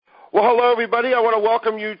Well, hello, everybody. I want to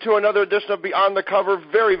welcome you to another edition of Beyond the Cover.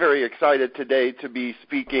 Very, very excited today to be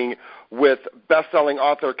speaking with best-selling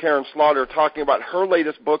author Karin Slaughter, talking about her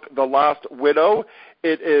latest book, The Last Widow.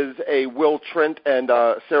 It is a Will Trent and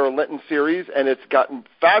Sarah Linton series, and it's gotten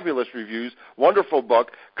fabulous reviews. Wonderful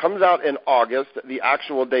book. Comes out in August. The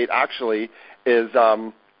actual date actually is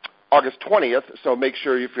August 20th, so make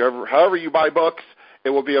sure however you buy books,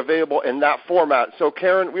 it will be available in that format. So,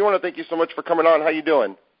 Karin, we want to thank you so much for coming on. How you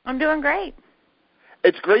doing? I'm doing great.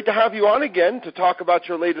 It's great to have you on again to talk about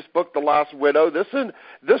your latest book, The Last Widow. This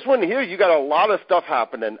one here, you got a lot of stuff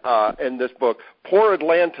happening in this book. Poor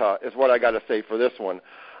Atlanta is what I got to say for this one.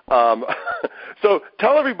 So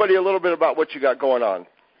tell everybody a little bit about what you got going on.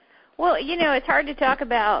 Well, it's hard to talk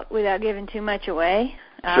about without giving too much away.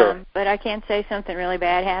 Sure. But I can say something really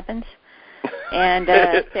bad happens. And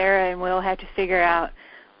Sarah and Will have to figure out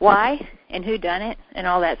why and who done it and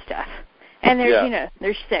all that stuff. And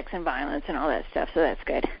there's sex and violence and all that stuff, so that's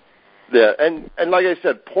good. Yeah, and like I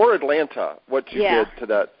said, poor Atlanta, what you did to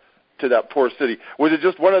that poor city. Was it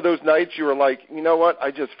just one of those nights you were like, you know what, I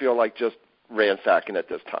just feel like just ransacking it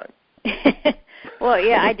this time? Well,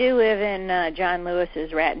 yeah, I do live in John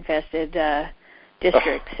Lewis's rat-infested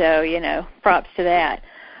district, so, props to that.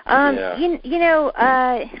 I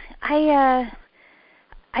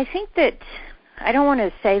think that I don't want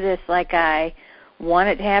to say this like I want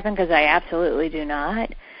it to happen, because I absolutely do not.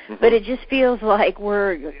 Mm-hmm. But it just feels like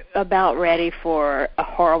we're about ready for a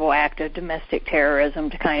horrible act of domestic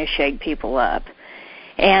terrorism to kind of shake people up.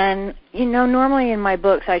 And, normally in my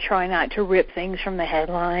books I try not to rip things from the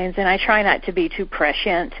headlines, and I try not to be too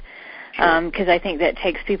prescient, because I think that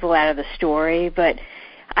takes people out of the story. But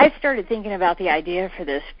I started thinking about the idea for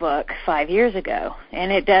this book 5 years ago,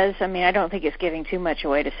 and it does, I don't think it's giving too much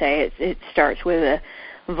away to say it starts with a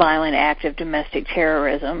violent act of domestic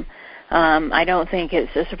terrorism. I don't think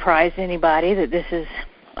it's a surprise to anybody that this is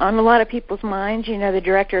on a lot of people's minds. The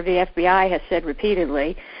director of the FBI has said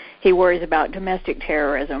repeatedly he worries about domestic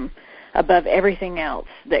terrorism above everything else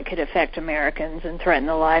that could affect Americans and threaten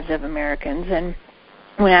the lives of Americans. And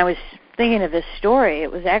when I was thinking of this story,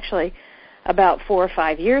 it was actually about 4 or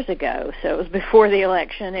 5 years ago, so it was before the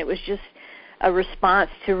election. It was just a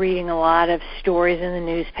response to reading a lot of stories in the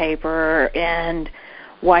newspaper and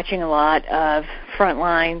watching a lot of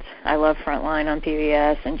Frontline. I love Frontline on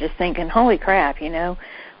PBS, and just thinking, holy crap,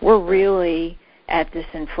 we're really at this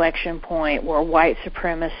inflection point where white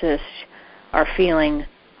supremacists are feeling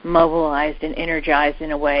mobilized and energized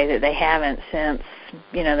in a way that they haven't since,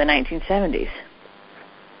 the 1970s.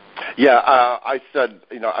 Yeah, I said,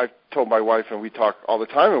 I've told my wife, and we talk all the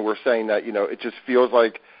time, and we're saying that, it just feels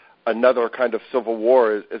like another kind of civil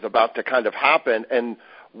war is about to kind of happen. And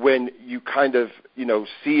when you kind of,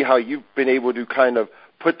 see how you've been able to kind of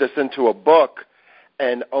put this into a book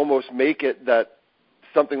and almost make it that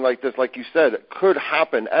something like this, like you said, could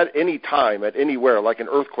happen at any time, at anywhere, like an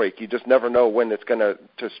earthquake. You just never know when it's going to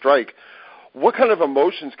strike. What kind of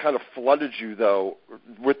emotions kind of flooded you, though,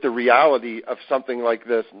 with the reality of something like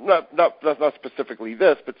this? Not specifically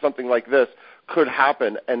this, but something like this could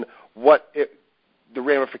happen, and the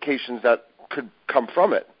ramifications that could come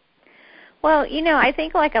from it. Well, I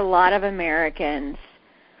think like a lot of Americans,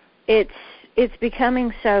 it's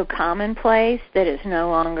becoming so commonplace that it's no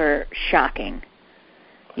longer shocking.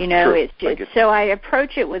 So I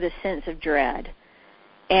approach it with a sense of dread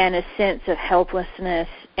and a sense of helplessness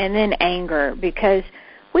and then anger, because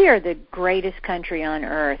we are the greatest country on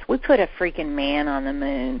earth. We put a freaking man on the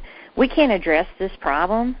moon. We can't address this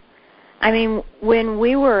problem. When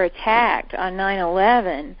we were attacked on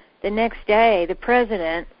 9/11, the next day the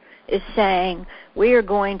president is saying we're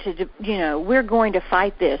going to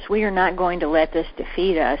fight this. We are not going to let this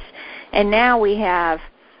defeat us. And now we have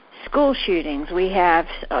school shootings. We have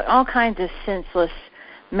all kinds of senseless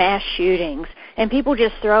mass shootings, and people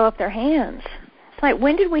just throw up their hands. It's like,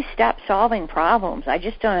 when did we stop solving problems? I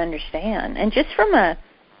just don't understand. And just from a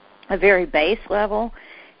very base level,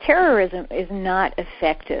 terrorism is not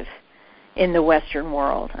effective in the Western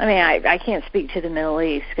world. I can't speak to the Middle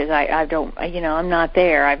East because I don't, I'm not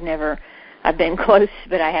there. I've been close,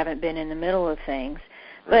 but I haven't been in the middle of things.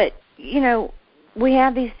 But, we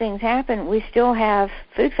have these things happen. We still have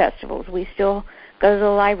food festivals. We still go to the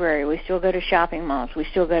library. We still go to shopping malls. We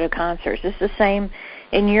still go to concerts. It's the same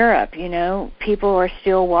in Europe. People are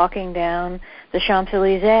still walking down the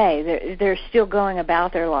Champs-Élysées. They're still going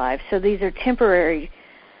about their lives. So these are temporary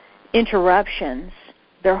interruptions.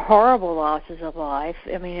 They're horrible losses of life.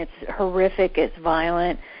 It's horrific. It's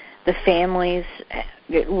violent. The families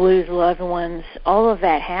lose loved ones. All of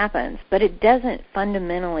that happens, but it doesn't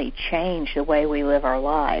fundamentally change the way we live our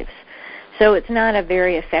lives. So it's not a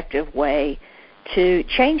very effective way to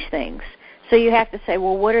change things. So you have to say,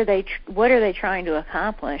 well, what are they trying to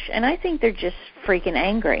accomplish? And I think they're just freaking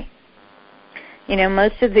angry.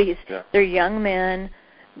 Most of these, they're young men,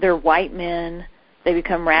 they're white men, they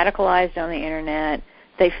become radicalized on the Internet.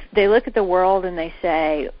 They look at the world and they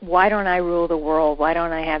say, why don't I rule the world? Why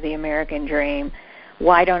don't I have the American dream?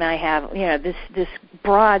 Why don't I have, this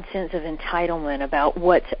broad sense of entitlement about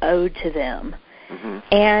what's owed to them? Mm-hmm.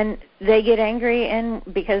 And they get angry, and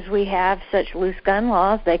because we have such loose gun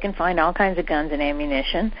laws, they can find all kinds of guns and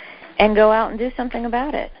ammunition and go out and do something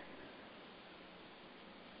about it.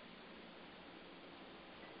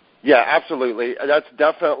 Yeah, absolutely. That's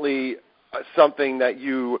definitely something that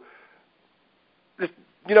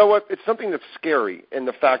you know what? It's something that's scary in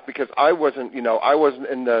the fact because I wasn't in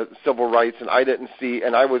the civil rights, and I didn't see,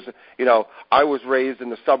 and I was raised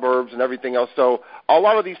in the suburbs and everything else. So a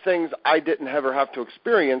lot of these things I didn't ever have to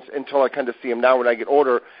experience until I kind of see them now when I get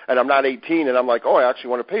older, and I'm not 18, and I'm like, oh, I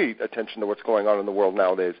actually want to pay attention to what's going on in the world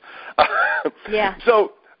nowadays. Yeah.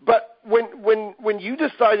 So, but when you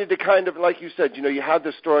decided to kind of, like you said, you had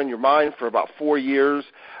this story in your mind for about 4 years.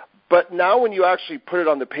 But now when you actually put it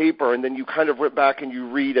on the paper and then you kind of went back and you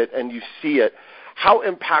read it and you see it, how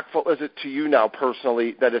impactful is it to you now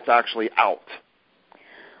personally that it's actually out?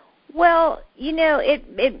 Well,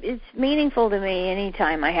 it's meaningful to me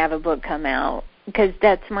anytime I have a book come out because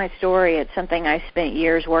that's my story. It's something I spent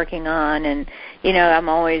years working on, and, I'm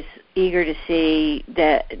always eager to see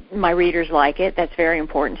that my readers like it. That's very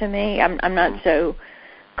important to me. I'm not so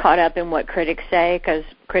caught up in what critics say because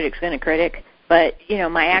critics going to critic. But,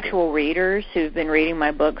 my actual readers who've been reading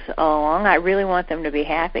my books all along, I really want them to be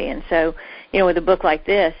happy. And so, with a book like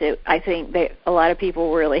this, I think a lot of people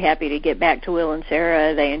were really happy to get back to Will and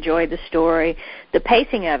Sarah. They enjoyed the story. The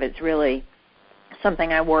pacing of it's really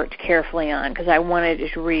something I worked carefully on because I wanted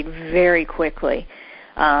it to read very quickly.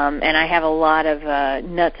 And I have a lot of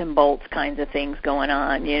nuts and bolts kinds of things going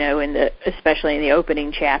on, especially in the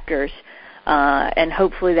opening chapters. And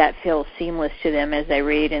hopefully that feels seamless to them as they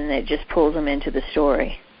read, and it just pulls them into the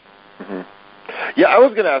story. Mm-hmm. Yeah, I was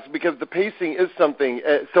going to ask because the pacing is something.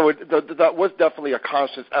 That was definitely a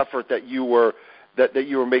conscious effort that you were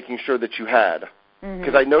making sure that you had.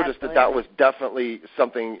 Because I noticed that was definitely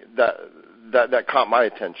something that caught my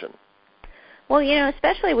attention. Well,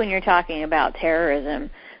 especially when you're talking about terrorism,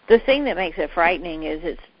 the thing that makes it frightening is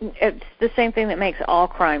it's the same thing that makes all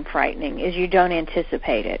crime frightening is you don't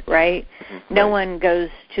anticipate it, right? Mm-hmm. No one goes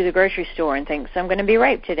to the grocery store and thinks, I'm going to be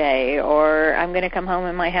raped today, or I'm going to come home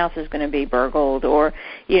and my house is going to be burgled, or,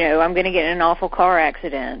 I'm going to get in an awful car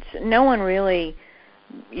accident. No one really,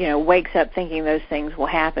 wakes up thinking those things will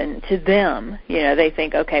happen to them. They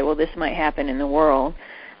think, okay, well, this might happen in the world.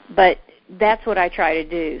 But that's what I try to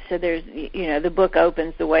do. So there's, the book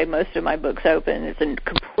opens the way most of my books open. It's a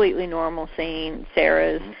completely normal scene.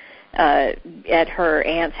 Sarah's at her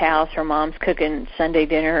aunt's house. Her mom's cooking Sunday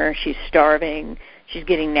dinner. She's starving. She's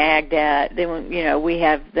getting nagged at. Then, we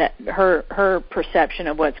have that her perception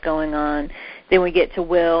of what's going on. Then we get to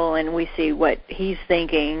Will, and we see what he's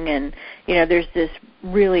thinking. And, there's this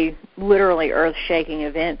really literally earth-shaking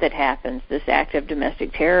event that happens, this act of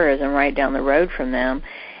domestic terrorism right down the road from them.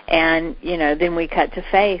 And, then we cut to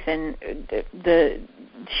Faith, and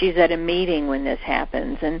she's at a meeting when this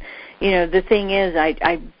happens. And, the thing is,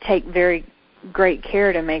 I take very great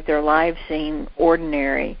care to make their lives seem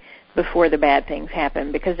ordinary before the bad things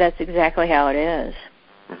happen, because that's exactly how it is.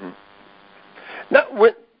 Mm-hmm.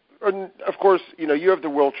 Now, of course, you have the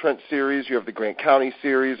Will Trent series, you have the Grant County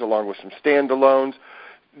series, along with some standalones.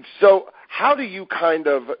 So how do you kind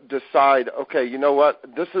of decide, okay, you know what,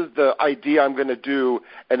 this is the idea I'm going to do,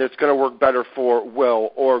 and it's going to work better for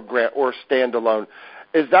Will or Grant or standalone?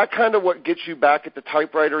 Is that kind of what gets you back at the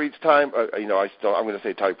typewriter each time? I'm going to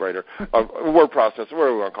say typewriter, word processor,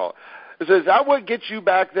 whatever we want to call it. So is that what gets you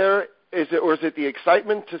back there? Or is it the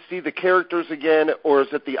excitement to see the characters again, or is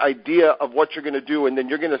it the idea of what you're going to do, and then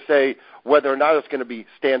you're going to say whether or not it's going to be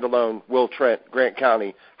standalone, Will Trent, Grant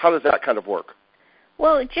County? How does that kind of work?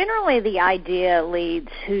 Well, generally the idea leads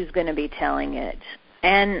who's going to be telling it.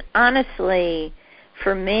 And honestly,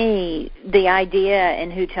 for me, the idea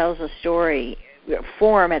and who tells the story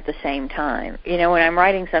form at the same time. When I'm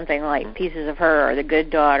writing something like Pieces of Her or The Good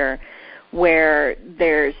Daughter, where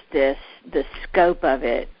there's the scope of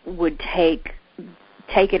it would take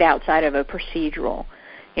it outside of a procedural.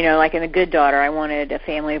 Like in The Good Daughter, I wanted a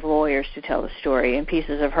family of lawyers to tell the story. In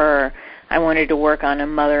Pieces of Her, I wanted to work on a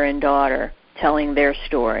mother and daughter telling their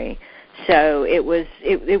story. So it was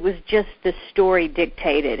just the story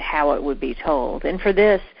dictated how it would be told. And for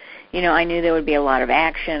this, I knew there would be a lot of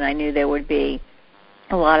action. I knew there would be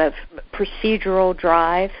a lot of procedural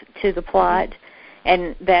drive to the plot,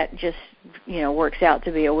 and that just works out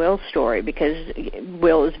to be a Will story because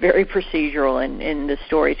Will is very procedural in the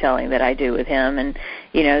storytelling that I do with him, and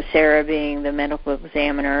Sarah being the medical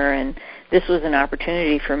examiner, and this was an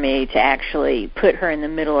opportunity for me to actually put her in the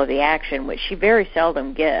middle of the action, which she very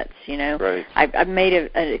seldom gets. Right. I've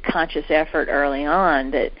made a conscious effort early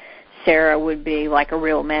on that Sarah would be like a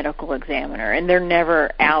real medical examiner, and they're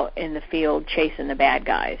never out in the field chasing the bad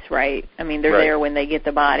guys, right? I mean, they're there when they get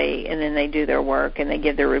the body, and then they do their work, and they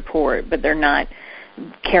give their report, but they're not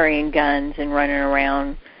carrying guns and running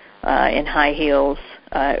around in high heels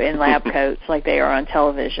in lab coats like they are on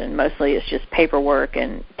television. Mostly it's just paperwork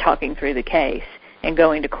and talking through the case and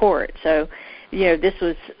going to court. So, this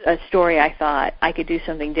was a story I thought I could do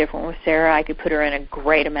something different with Sarah. I could put her in a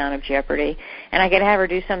great amount of jeopardy, and I could have her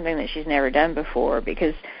do something that she's never done before,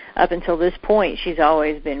 because up until this point, she's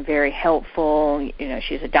always been very helpful.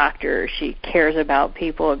 She's a doctor. She cares about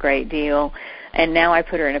people a great deal. And now I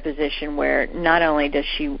put her in a position where not only does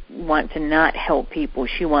she want to not help people,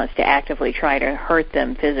 she wants to actively try to hurt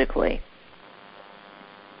them physically.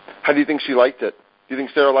 How do you think she liked it? Do you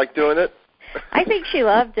think Sarah liked doing it? I think she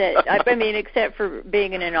loved it. I mean, except for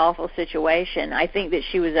being in an awful situation, I think that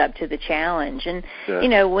she was up to the challenge. And,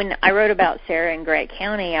 when I wrote about Sarah in Grant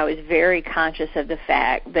County, I was very conscious of the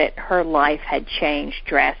fact that her life had changed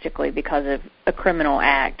drastically because of a criminal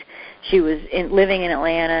act. She was living in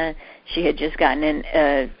Atlanta. She had just gotten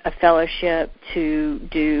a fellowship to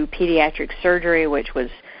do pediatric surgery, which was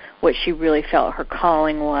what she really felt her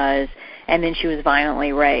calling was, and then she was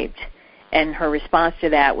violently raped. And her response to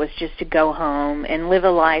that was just to go home and live a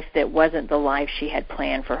life that wasn't the life she had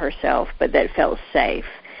planned for herself, but that felt safe.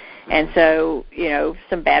 And so,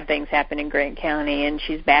 some bad things happened in Grant County, and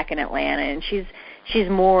she's back in Atlanta, and she's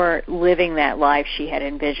more living that life she had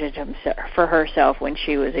envisioned for herself when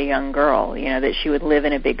she was a young girl, that she would live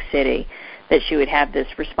in a big city, that she would have this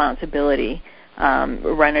responsibility,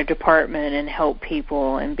 run a department and help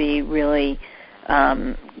people and be really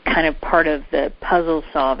kind of part of the puzzle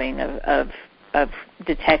solving of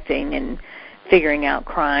detecting and figuring out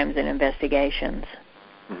crimes and investigations.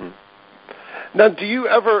 Mm-hmm. Now, do you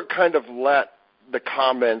ever kind of let the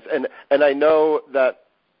comments, and I know that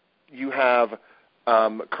you have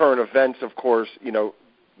current events, of course,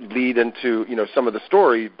 lead into, some of the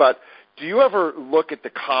story, but do you ever look at the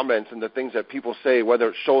comments and the things that people say, whether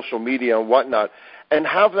it's social media and whatnot, and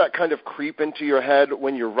have that kind of creep into your head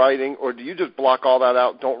when you're writing, or do you just block all that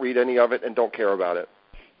out, don't read any of it, and don't care about it?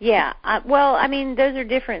 Yeah, those are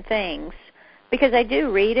different things, because I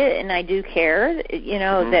do read it and I do care,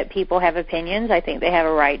 that people have opinions. I think they have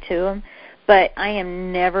a right to them. But I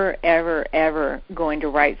am never, ever, ever going to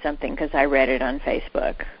write something because I read it on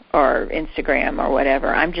Facebook or Instagram or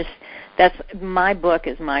whatever. My book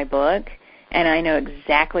is my book, and I know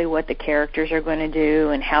exactly what the characters are going to do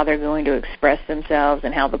and how they're going to express themselves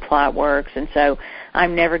and how the plot works. And so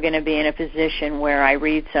I'm never going to be in a position where I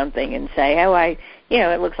read something and say,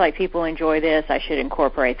 it looks like people enjoy this. I should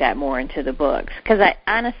incorporate that more into the books. Because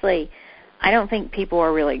I don't think people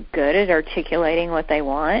are really good at articulating what they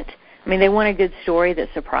want. I mean, they want a good story that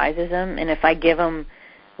surprises them, and if I give them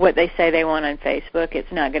what they say they want on Facebook,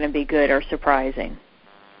 it's not going to be good or surprising.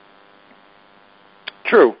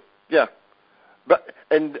 True, yeah.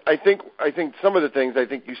 And I think some of the things, I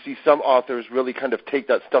think you see some authors really kind of take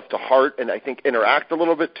that stuff to heart and I think interact a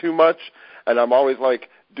little bit too much, and I'm always like,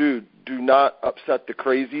 dude, do not upset the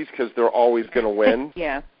crazies because they're always going to win.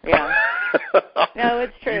 Yeah. No,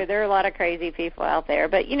 it's true. There are a lot of crazy people out there.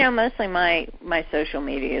 But, mostly my social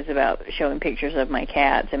media is about showing pictures of my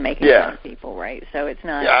cats and making fun of people, right? So it's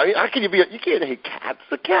not... Yeah, I mean, how can you can't hate cats.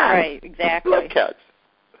 The cat. Right, exactly. I love cats.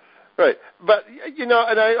 Right. But, and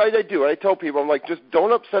I do. I tell people, I'm like, just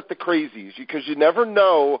don't upset the crazies because you never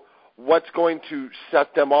know what's going to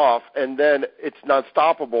set them off, and then it's not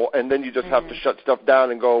stoppable, and then you just have to shut stuff down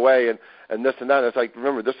and go away and this and that. It's like,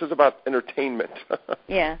 remember, this is about entertainment.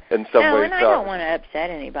 Yeah. In some ways. And I don't want to upset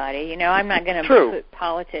anybody. I'm not going to put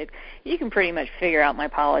politics. You can pretty much figure out my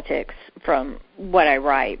politics from what I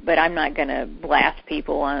write, but I'm not going to blast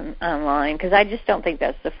people online because I just don't think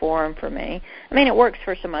that's the forum for me. I mean, it works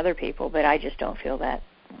for some other people, but I just don't feel that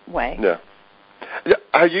way. Yeah.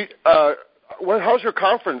 Are you... how's your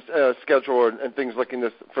conference schedule and things looking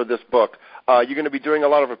for this book? You're going to be doing a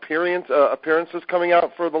lot of appearances coming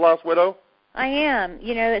out for The Lost Widow? I am.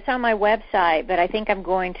 It's on my website, but I think I'm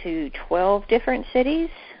going to 12 different cities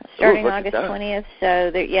starting August 20th.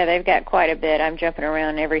 So, they've got quite a bit. I'm jumping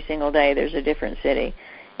around every single day. There's a different city.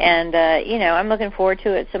 And, I'm looking forward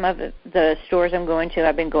to it. Some of the stores I'm going to,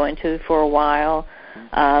 I've been going to for a while.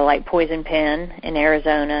 like Poison Pen in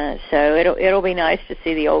Arizona. So it'll be nice to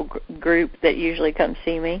see the old group that usually comes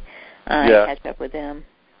see me and catch up with them.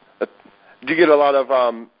 Do you get a lot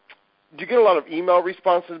of email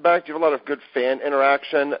responses back? Do you have a lot of good fan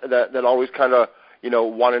interaction that always kind of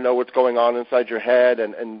want to know what's going on inside your head?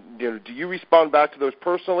 And do you respond back to those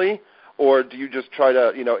personally, or do you just try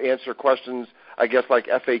to answer questions, I guess, like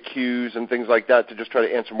FAQs and things like that, to just try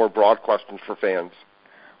to answer more broad questions for fans?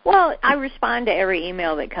 Well, I respond to every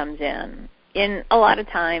email that comes in. And a lot of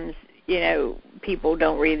times, people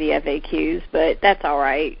don't read the FAQs, but that's all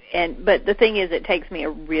right. But the thing is, it takes me a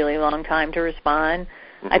really long time to respond.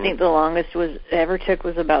 Mm-hmm. I think the longest ever took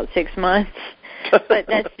was about 6 months. But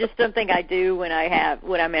that's just something I do when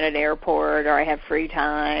I'm at an airport or I have free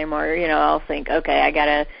time, or I'll think, okay, I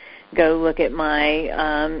gotta go look at my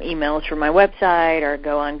emails from my website or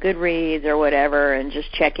go on Goodreads or whatever and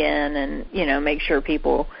just check in and make sure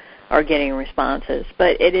people are getting responses.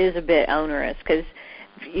 But it is a bit onerous because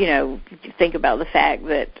think about the fact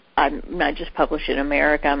that I'm not just published in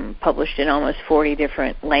America, I'm published in almost 40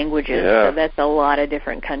 different languages. Yeah. So that's a lot of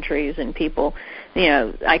different countries and people.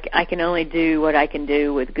 I can only do what I can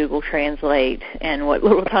do with Google Translate and what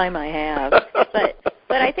little time I have.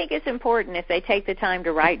 But I think it's important. If they take the time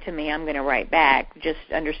to write to me, I'm going to write back. Just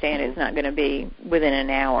understand it's not going to be within an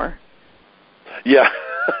hour. Yeah.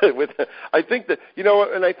 I think that,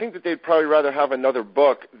 and I think that they'd probably rather have another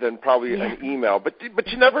book than probably an email. But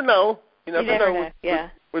you never know. You never know.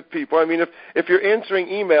 With people. I mean, if you're answering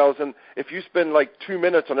emails and if you spend like 2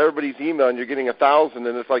 minutes on everybody's email and you're getting 1,000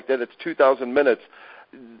 and it's like that, it's 2,000 minutes.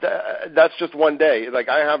 That's just one day. Like,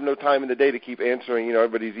 I have no time in the day to keep answering,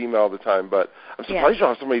 everybody's email all the time. But I'm surprised you'll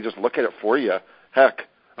have somebody just look at it for you. Heck.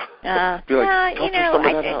 Be like,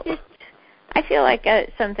 I feel like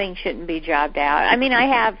some things shouldn't be jobbed out. I mean, I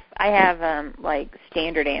have like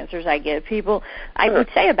standard answers I give people. I would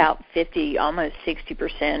say about 50, almost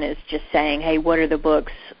 60% is just saying, hey, what are the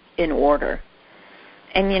books in order?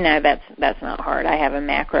 And that's not hard. I have a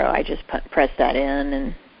macro. I just press that in,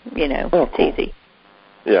 and it's easy.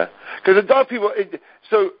 Yeah, because a lot of people.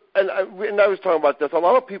 And I was talking about this. A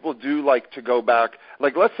lot of people do like to go back.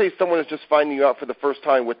 Like, let's say someone is just finding you out for the first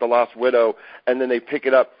time with The Last Widow, and then they pick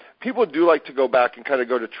it up. People do like to go back and kind of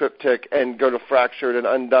go to Triptych and go to Fractured and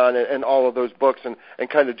Undone and all of those books and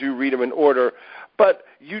kind of do read them in order. But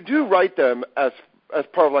you do write them as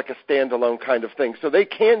part of like a standalone kind of thing. So they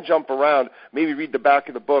can jump around, maybe read the back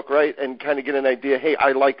of the book, right, and kind of get an idea, hey,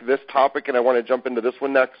 I like this topic and I want to jump into this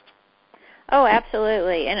one next. Oh,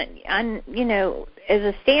 absolutely. And, as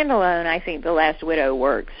a standalone, I think The Last Widow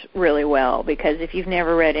works really well because if you've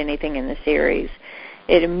never read anything in the series,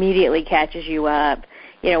 it immediately catches you up.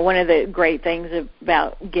 One of the great things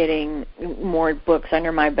about getting more books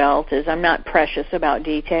under my belt is I'm not precious about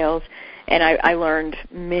details. And I learned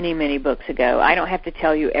many, many books ago, I don't have to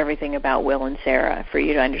tell you everything about Will and Sarah for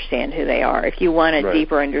you to understand who they are. If you want a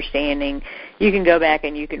deeper understanding, you can go back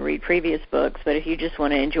and you can read previous books. But if you just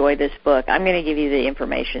want to enjoy this book, I'm going to give you the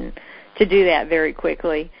information to do that very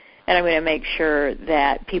quickly. And I'm going to make sure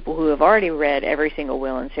that people who have already read every single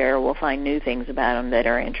Will and Sarah will find new things about them that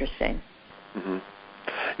are interesting. Mm-hmm.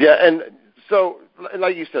 Yeah, and so,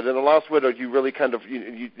 like you said, in The Last Widow, you really kind of,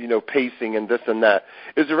 pacing and this and that.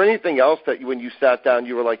 Is there anything else that when you sat down,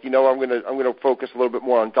 you were like, I'm going to focus a little bit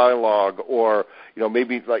more on dialogue, or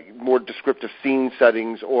maybe like more descriptive scene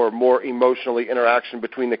settings, or more emotionally interaction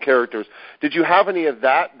between the characters? Did you have any of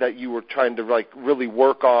that you were trying to like really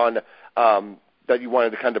work on that you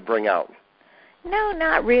wanted to kind of bring out? No,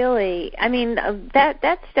 not really. I mean,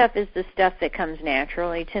 that stuff is the stuff that comes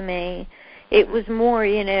naturally to me. It was more,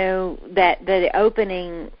 that the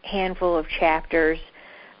opening handful of chapters,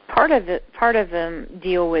 part of them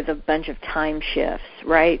deal with a bunch of time shifts,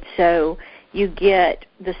 right? So you get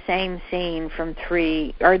the same scene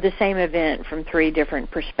the same event from 3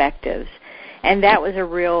 different perspectives. And that was a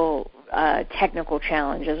real technical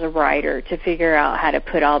challenge as a writer to figure out how to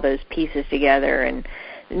put all those pieces together and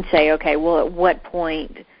say, okay, well, at what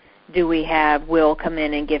point do we have Will come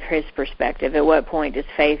in and give his perspective? At what point does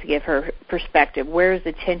Faith give her perspective? Where is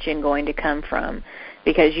the tension going to come from?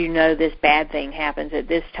 Because this bad thing happens at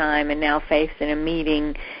this time, and now Faith's in a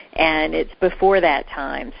meeting, and it's before that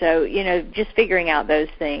time. So, just figuring out those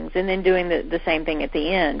things, and then doing the same thing at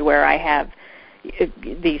the end, where I have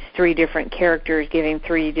these 3 different characters giving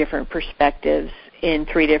 3 different perspectives in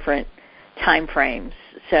 3 different time frames.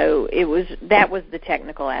 So that was the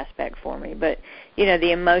technical aspect for me. But,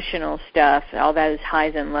 the emotional stuff, all those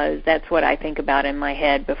highs and lows, that's what I think about in my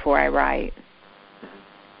head before I write.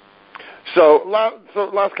 So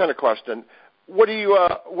last kind of question. what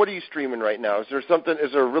are you streaming right now? Is there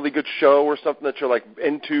a really good show or something that you're like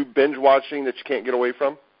into binge watching that you can't get away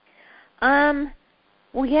from?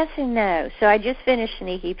 Well, yes and no. So I just finished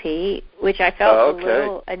Sneaky Pete, which I felt a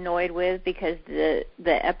little annoyed with because the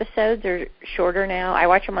episodes are shorter now. I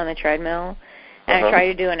watch them on the treadmill, and I try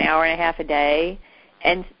to do an hour and a half a day.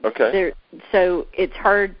 And so it's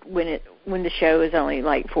hard when the show is only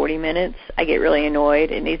like 40 minutes. I get really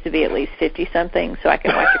annoyed. It needs to be at least 50-something so I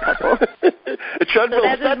can watch a couple. So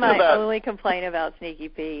that's my only complaint about Sneaky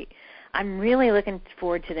Pete. I'm really looking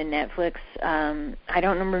forward to the Netflix. I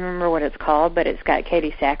don't remember what it's called, but it's got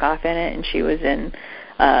Katie Sackhoff in it, and she was in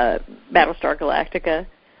Battlestar Galactica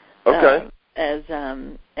as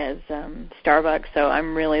Starbucks. So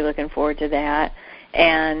I'm really looking forward to that.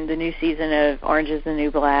 And the new season of Orange is the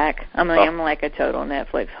New Black. I'm like a total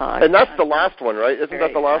Netflix hog. And that's the last one, right? Isn't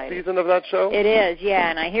that the last season of that show? It is, yeah,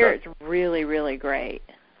 and I hear it's really, really great.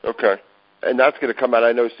 Okay. And that's going to come out,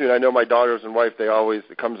 I know, soon. I know my daughters and wife,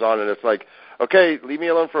 it comes on, and it's like, okay, leave me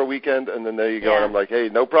alone for a weekend, and then there you go. And I'm like, hey,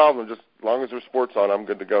 no problem. Just as long as there's sports on, I'm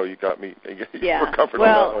good to go. You got me. We're covered on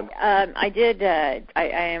that one. I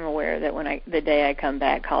am aware that the day I come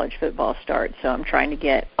back, college football starts, so I'm trying to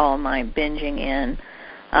get all my binging in.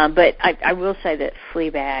 But I will say that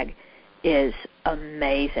Fleabag is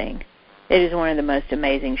amazing. It is one of the most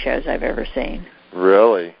amazing shows I've ever seen.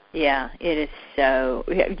 Really? Yeah, it is so.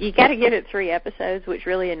 You got to give it 3 episodes, which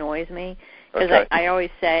really annoys me because I always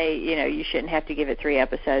say, you shouldn't have to give it 3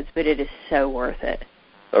 episodes, but it is so worth it.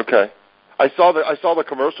 Okay, I saw the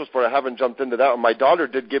commercials for it. I haven't jumped into that one. My daughter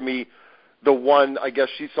did give me the one. I guess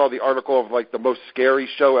she saw the article of like the most scary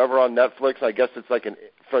show ever on Netflix. I guess it's like a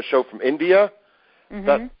show from India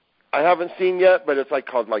that I haven't seen yet, but it's like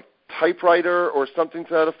called like Typewriter or something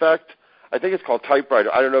to that effect. I think it's called Typewriter.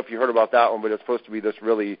 I don't know if you heard about that one, but it's supposed to be this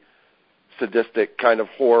really sadistic kind of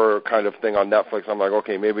horror kind of thing on Netflix. I'm like,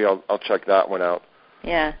 okay, maybe I'll check that one out.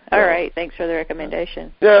 Yeah. All right. Thanks for the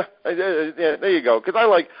recommendation. Yeah. There you go. Because I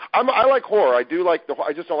like horror. I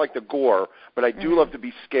just don't like the gore, but I do love to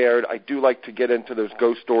be scared. I do like to get into those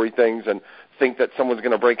ghost story things and think that someone's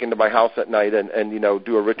going to break into my house at night and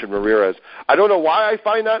do a Richard Ramirez. I don't know why I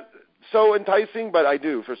find that so enticing, but I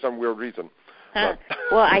do for some weird reason. Huh.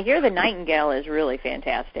 Well, I hear The Nightingale is really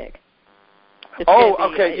fantastic.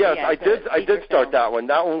 Okay. Yes, I did start that one.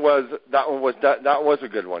 That one was a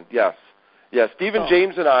good one. Yes. Stephen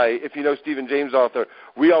James and I, if you know Stephen James, author,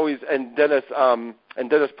 we always and Dennis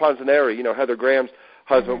Ponzaneri, Heather Graham's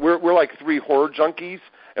husband. We're like 3 horror junkies,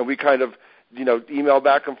 and we kind of email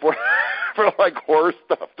back and forth for like horror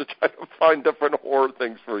stuff to try to find different horror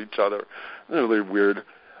things for each other. It's really weird,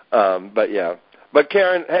 but yeah. But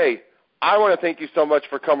Karen, hey. I want to thank you so much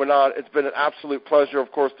for coming on. It's been an absolute pleasure,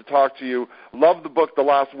 of course, to talk to you. Love the book, The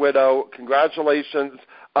Last Widow. Congratulations.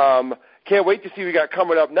 Can't wait to see what you got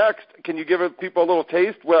coming up next. Can you give people a little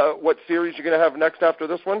taste what series you're going to have next after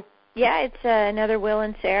this one? Yeah, it's another Will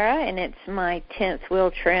and Sarah, and it's my 10th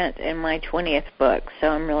Will Trent and my 20th book, so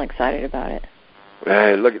I'm really excited about it.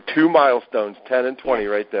 Hey, look at 2 milestones, 10 and 20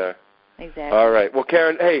 right there. Exactly. All right. Well,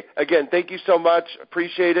 Karen, hey, again, thank you so much.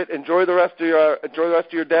 Appreciate it. Enjoy the rest of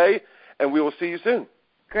your day. And we will see you soon.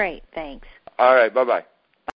 Great. Thanks. All right. Bye-bye.